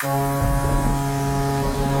Hold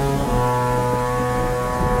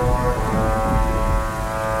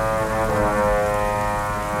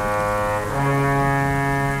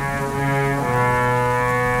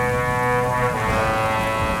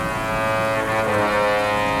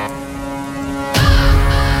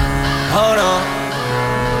on,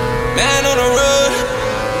 man on the road.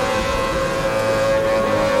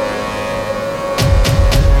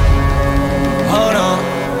 Hold on,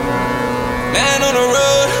 man on the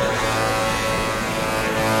road.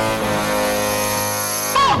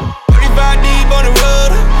 35 deep on the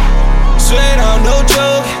road. Swear down, no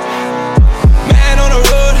joke. Man on the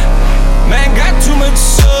road. Man got too much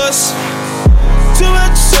sauce. Too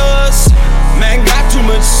much sauce. Man got too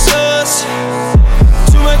much sauce.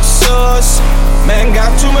 Too much sauce, man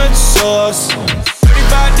got too much sauce.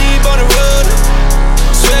 35 deep on the road,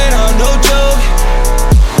 swear down, no joke.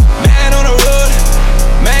 Man on the road,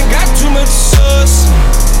 man got too much sauce.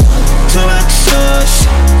 Too much sauce,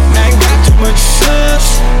 man got too much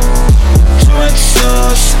sauce. Too much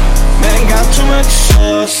sauce, man got too much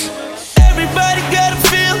sauce. Everybody gotta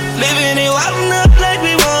feel, living it wildin' up like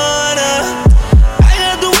we wanna. I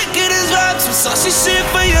got the wickedest vibes, some saucy shit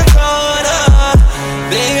for your corner.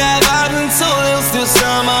 They got vibes and soul, they'll still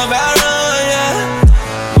some of our own, yeah.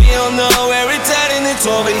 We don't know where it's at and it's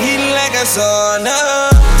overheating like a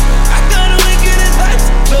sauna. I got the wickedest vibes,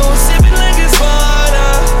 blowing sipping like it's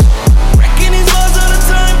water. Wrecking these walls all the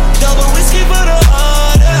time, double whiskey for the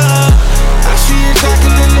order. I see a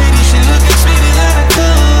chocolate lady, she looking sweeter than a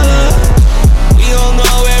color. We don't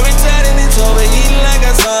know where it's at and it's overheating like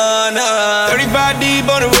a sauna. 35 deep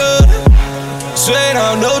on the road, swear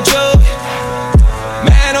down, no joke.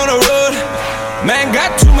 Man on the road, man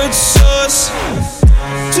got too much sauce.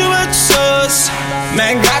 Too much sauce,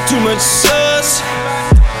 man got too much sauce.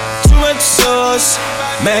 Too much sauce,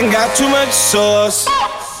 man got too much sauce.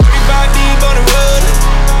 35 deep on the road,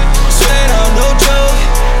 swear down, no joke.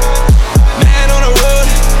 Man on the road,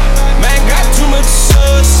 man got too much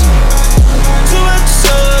sauce. Too much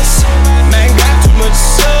sauce, man got too much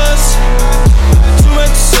sauce. Too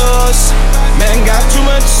much sauce, man got too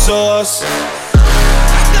much sauce.